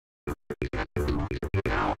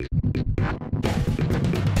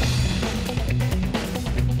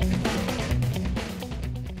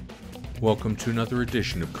Welcome to another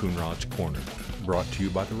edition of Coonrod's Corner, brought to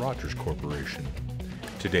you by the Rogers Corporation.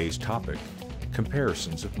 Today's topic,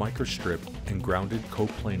 comparisons of microstrip and grounded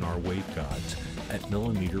coplanar waveguides at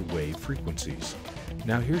millimeter wave frequencies.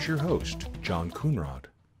 Now here's your host, John Coonrod.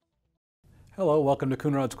 Hello, welcome to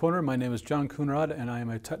Coonrod's Corner. My name is John Coonrod and I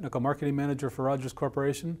am a Technical Marketing Manager for Rogers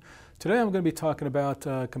Corporation. Today I'm going to be talking about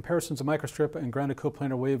comparisons of microstrip and grounded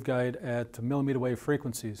coplanar waveguide at millimeter wave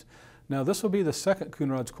frequencies. Now this will be the second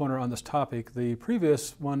Coonrod's Corner on this topic. The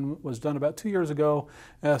previous one was done about 2 years ago,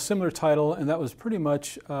 a similar title, and that was pretty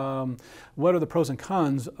much what are the pros and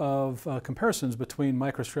cons of comparisons between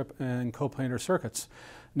microstrip and coplanar circuits.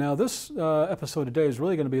 Now this episode today is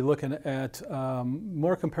really going to be looking at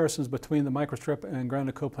more comparisons between the microstrip and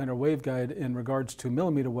grounded coplanar waveguide in regards to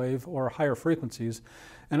millimeter wave or higher frequencies.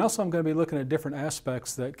 And also I'm going to be looking at different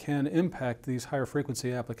aspects that can impact these higher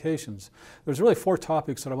frequency applications. There's really 4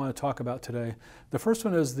 topics that I want to talk about today. The first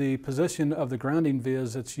one is the position of the grounding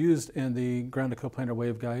vias that's used in the grounded coplanar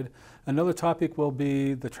waveguide. Another topic will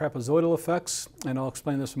be the trapezoidal effects, and I'll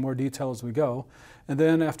explain this in more detail as we go. And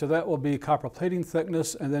then after that will be copper plating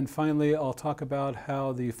thickness, and then finally I'll talk about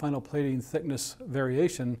how the final plating thickness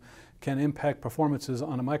variation can impact performances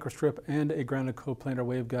on a microstrip and a grounded coplanar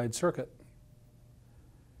waveguide circuit.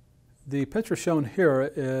 The picture shown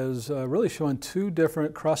here is really showing 2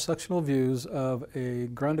 different cross-sectional views of a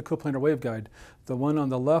grounded coplanar waveguide. The one on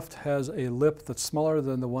the left has a lip that's smaller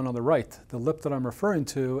than the one on the right. The lip that I'm referring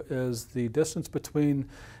to is the distance between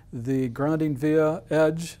the grounding via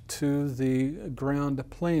edge to the ground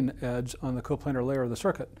plane edge on the coplanar layer of the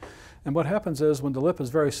circuit. And what happens is when the lip is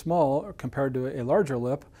very small compared to a larger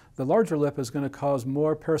lip, the larger lip is going to cause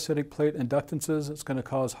more parasitic plate inductances. It's going to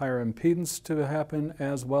cause higher impedance to happen,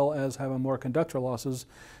 as well as having more conductor losses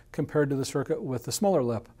compared to the circuit with the smaller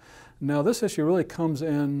lip. Now this issue really comes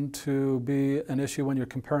in to be an issue when you're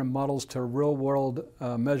comparing models to real-world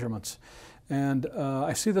measurements. And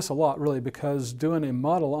I see this a lot really because doing a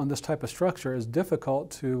model on this type of structure is difficult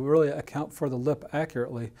to really account for the lip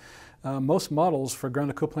accurately. Most models for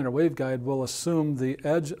grounded coplanar waveguide will assume the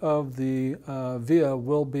edge of the via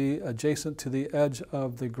will be adjacent to the edge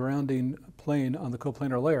of the grounding plane on the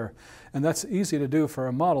coplanar layer. And that's easy to do for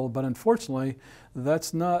a model, but unfortunately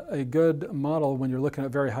that's not a good model when you're looking at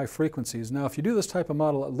very high frequencies. Now if you do this type of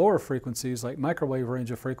model at lower frequencies, like microwave range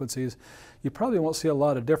of frequencies, you probably won't see a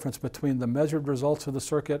lot of difference between the measured results of the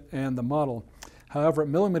circuit and the model. However, at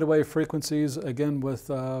millimeter wave frequencies, again with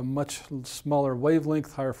much smaller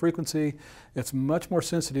wavelength, higher frequency, it's much more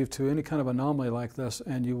sensitive to any kind of anomaly like this,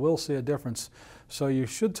 and you will see a difference. So you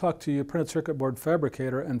should talk to your printed circuit board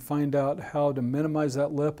fabricator and find out how to minimize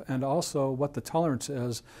that lip and also what the tolerance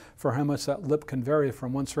is for how much that lip can vary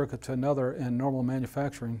from one circuit to another in normal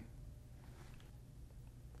manufacturing.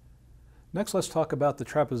 Next, let's talk about the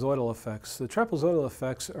trapezoidal effects. The trapezoidal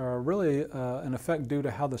effects are really an effect due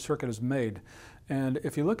to how the circuit is made. And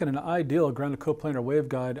if you look at an ideal grounded coplanar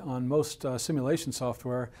waveguide on most simulation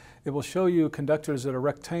software, it will show you conductors that are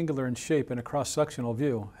rectangular in shape in a cross-sectional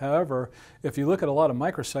view. However, if you look at a lot of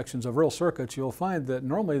microsections of real circuits, you'll find that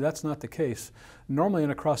normally that's not the case. Normally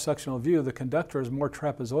in a cross-sectional view, the conductor is more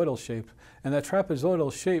trapezoidal shaped, and that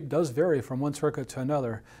trapezoidal shape does vary from one circuit to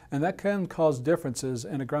another, and that can cause differences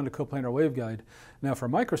in a grounded coplanar waveguide. Now for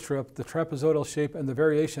microstrip, the trapezoidal shape and the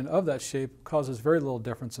variation of that shape causes very little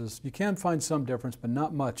differences. You can find some difference, but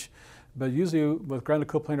not much. But usually with grounded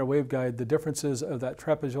coplanar waveguide, the differences of that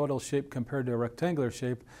trapezoidal shape compared to a rectangular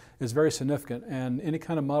shape is very significant, and any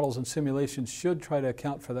kind of models and simulations should try to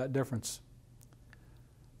account for that difference.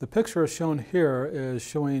 The picture shown here is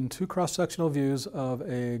showing 2 cross-sectional views of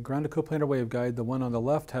a grounded coplanar waveguide. The one on the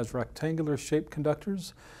left has rectangular shaped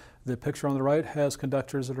conductors. The picture on the right has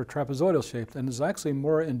conductors that are trapezoidal shaped, and is actually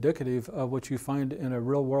more indicative of what you find in a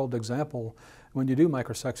real-world example when you do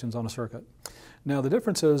microsections on a circuit. Now the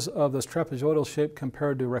differences of this trapezoidal shape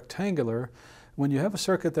compared to rectangular, when you have a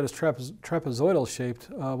circuit that is trapezoidal shaped,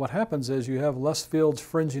 what happens is you have less fields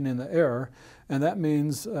fringing in the air, and that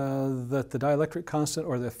means that the dielectric constant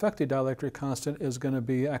or the effective dielectric constant is going to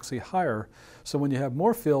be actually higher. So when you have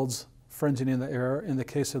more fields fringing in the air, in the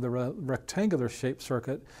case of the rectangular shaped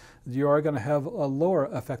circuit, you are going to have a lower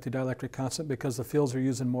effective dielectric constant because the fields are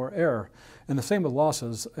using more air. And the same with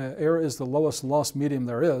losses. Air is the lowest loss medium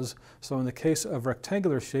there is. So in the case of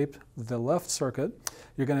rectangular shape, the left circuit,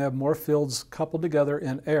 you're going to have more fields coupled together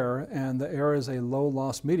in air, and the air is a low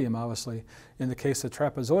loss medium, obviously. In the case of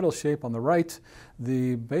trapezoidal shape on the right,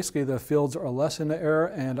 basically the fields are less in the air,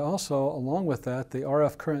 and also along with that, the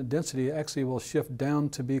RF current density actually will shift down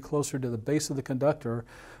to be closer to the base of the conductor,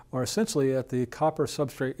 or essentially at the copper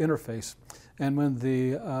substrate interface. And when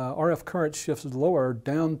the RF current shifts lower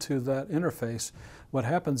down to that interface, what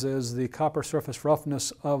happens is the copper surface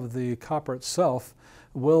roughness of the copper itself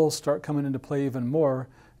will start coming into play even more.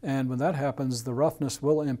 And when that happens, the roughness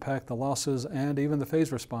will impact the losses and even the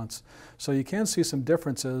phase response. So you can see some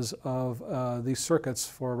differences of these circuits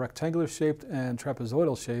for rectangular shaped and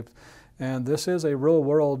trapezoidal shaped. And this is a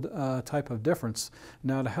real-world type of difference.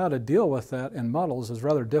 Now, how to deal with that in models is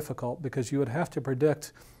rather difficult because you would have to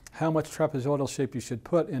predict how much trapezoidal shape you should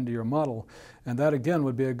put into your model. And that, again,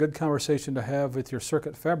 would be a good conversation to have with your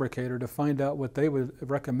circuit fabricator to find out what they would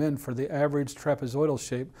recommend for the average trapezoidal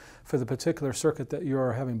shape for the particular circuit that you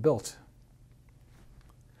are having built.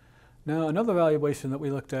 Now, another evaluation that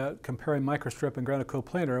we looked at comparing microstrip and grounded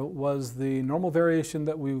coplanar was the normal variation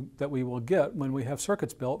that we will get when we have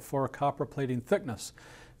circuits built for copper plating thickness.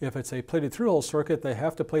 If it's a plated through-hole circuit, they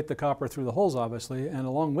have to plate the copper through the holes, obviously, and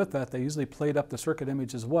along with that, they usually plate up the circuit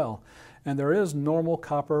image as well. And there is normal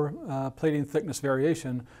copper plating thickness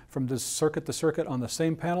variation from circuit to circuit on the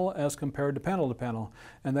same panel as compared to panel,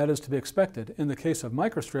 and that is to be expected. In the case of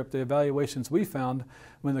microstrip, the evaluations we found,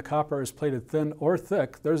 when the copper is plated thin or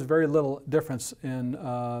thick, there's very little difference in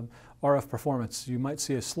RF performance. You might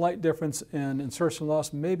see a slight difference in insertion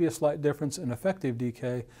loss, maybe a slight difference in effective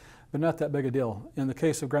decay, but not that big a deal. In the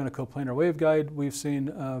case of grounded coplanar waveguide, we've seen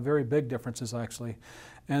very big differences actually.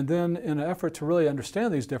 And then in an effort to really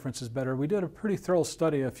understand these differences better, we did a pretty thorough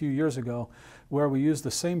study a few years ago where we used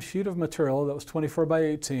the same sheet of material that was 24 by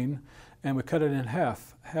 18 and we cut it in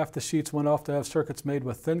half. Half the sheets went off to have circuits made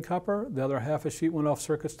with thin copper, the other half a sheet went off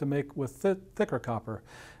circuits to make with thicker copper.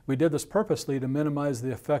 We did this purposely to minimize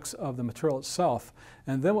the effects of the material itself.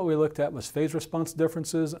 And then what we looked at was phase response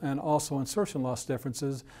differences and also insertion loss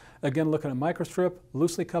differences. Again, looking at microstrip,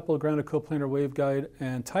 loosely coupled grounded coplanar waveguide,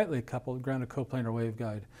 and tightly coupled grounded coplanar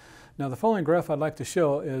waveguide. Now, the following graph I'd like to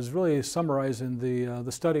show is really summarizing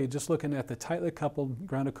the study, just looking at the tightly coupled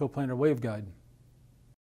grounded coplanar waveguide.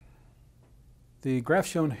 The graph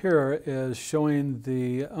shown here is showing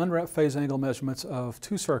the unwrapped phase angle measurements of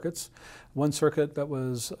two circuits. One circuit that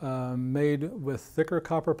was made with thicker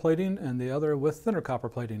copper plating and the other with thinner copper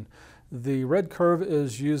plating. The red curve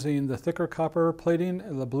is using the thicker copper plating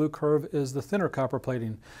and the blue curve is the thinner copper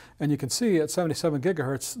plating. And you can see at 77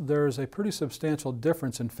 gigahertz there's a pretty substantial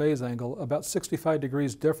difference in phase angle, about 65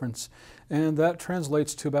 degrees difference, and that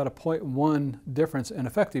translates to about a 0.1 difference in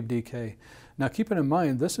effective decay. Now, keeping in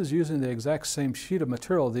mind, this is using the exact same sheet of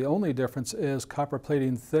material. The only difference is copper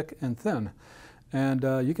plating thick and thin. And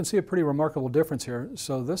you can see a pretty remarkable difference here.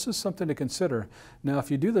 So this is something to consider. Now,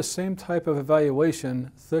 if you do the same type of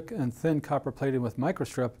evaluation, thick and thin copper plating with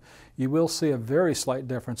microstrip, you will see a very slight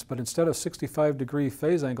difference. But instead of 65-degree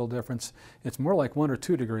phase angle difference, it's more like 1 or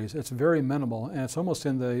 2 degrees. It's very minimal, and it's almost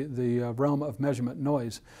in the realm of measurement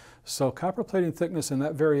noise. So copper plating thickness and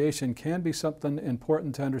that variation can be something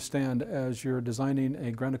important to understand as you're designing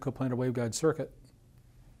a grounded coplanar waveguide circuit.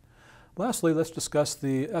 Lastly, let's discuss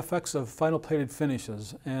the effects of final plated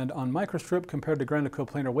finishes. And on microstrip compared to grounded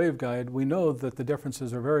coplanar waveguide, we know that the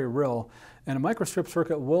differences are very real. And a microstrip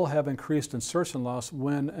circuit will have increased insertion loss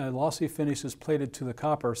when a lossy finish is plated to the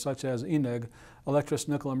copper, such as ENIG, electrous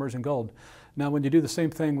nickel immersion gold. Now, when you do the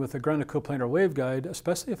same thing with a grounded coplanar waveguide,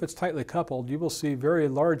 especially if it's tightly coupled, you will see very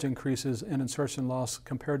large increases in insertion loss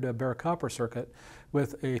compared to a bare copper circuit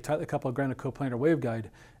with a tightly coupled grounded coplanar waveguide.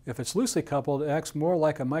 If it's loosely coupled, it acts more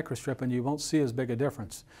like a microstrip and you won't see as big a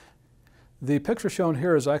difference. The picture shown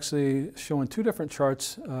here is actually showing two different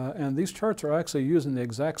charts, and these charts are actually using the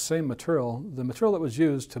exact same material. The material that was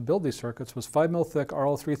used to build these circuits was 5 mil thick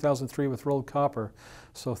RL3003 with rolled copper.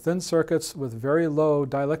 So thin circuits with very low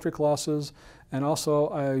dielectric losses, and also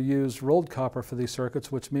I used rolled copper for these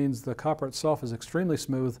circuits, which means the copper itself is extremely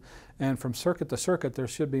smooth, and from circuit to circuit there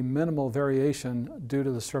should be minimal variation due to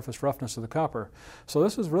the surface roughness of the copper. So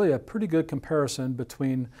this is really a pretty good comparison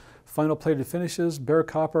between final plated finishes, bare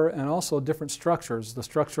copper, and also different structures. The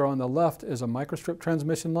structure on the left is a microstrip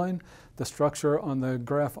transmission line. The structure on the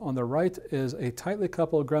graph on the right is a tightly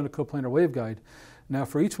coupled grounded coplanar waveguide. Now,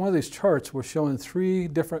 for each one of these charts, we're showing 3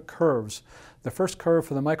 different curves. The first curve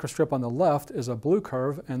for the microstrip on the left is a blue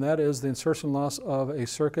curve, and that is the insertion loss of a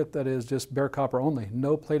circuit that is just bare copper only,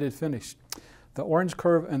 no plated finish. The orange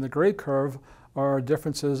curve and the gray curve are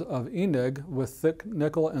differences of ENIG with thick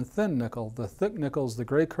nickel and thin nickel. The thick nickel is the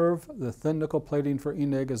gray curve, the thin nickel plating for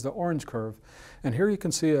ENIG is the orange curve. And here you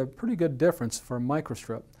can see a pretty good difference for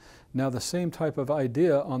microstrip. Now, the same type of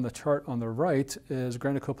idea on the chart on the right is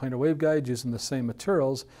grounded coplanar waveguide using the same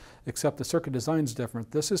materials, except the circuit design is different.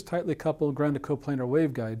 This is tightly coupled grounded coplanar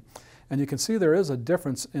waveguide. And you can see there is a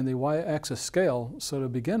difference in the y-axis scale. So to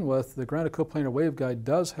begin with, the grounded coplanar waveguide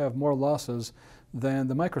does have more losses than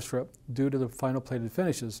the Microstrip due to the final plated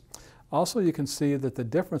finishes. Also, you can see that the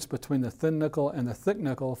difference between the thin nickel and the thick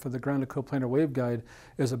nickel for the grounded coplanar waveguide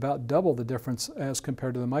is about double the difference as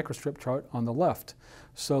compared to the Microstrip chart on the left.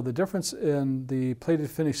 So the difference in the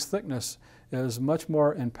plated finish thickness is much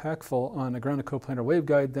more impactful on a grounded coplanar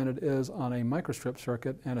waveguide than it is on a Microstrip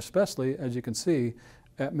circuit, and especially, as you can see,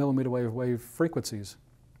 at millimeter wave frequencies.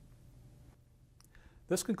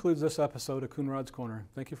 This concludes this episode of Coonrod's Corner.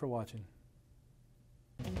 Thank you for watching.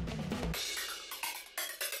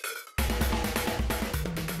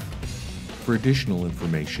 For additional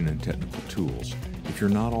information and technical tools, if you're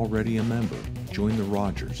not already a member, join the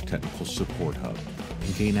Rogers Technical Support Hub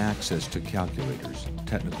and gain access to calculators,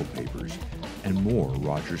 technical papers, and more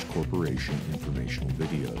Rogers Corporation informational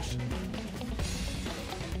videos.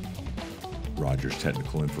 Rogers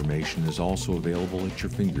Technical Information is also available at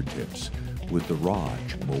your fingertips with the Rog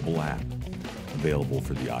mobile app, available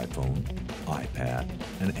for the iPhone, iPad,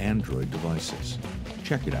 and Android devices.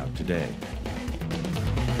 Check it out today.